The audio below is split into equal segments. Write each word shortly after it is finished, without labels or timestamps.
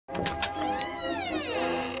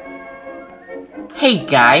Hey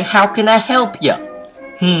guy, how can I help ya?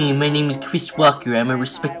 My name is Chris Walker, I'm a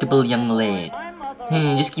respectable young lad.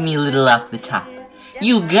 Just give me a little off the top.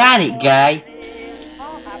 You got it, guy.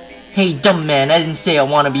 Hey, dumb man, I didn't say I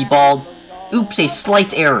want to be bald. Oops, a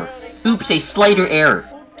slight error. Oops, a slighter error.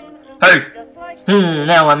 Hey!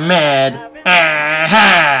 Now I'm mad.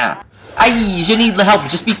 Aha! Aye, je need the help,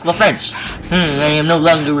 je speak the French. I am no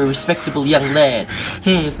longer a respectable young lad.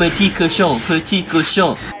 Petit cochon, petit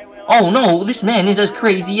cochon. Oh no, this man is as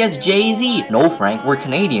crazy as Jay-Z. No, Frank, we're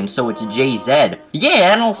Canadian, so it's Jay-Z.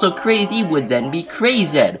 Yeah, and also crazy would then be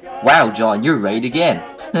Crazy. Wow, John, you're right again.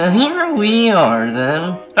 Here we are,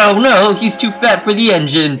 then. Oh no, he's too fat for the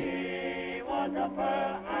engine.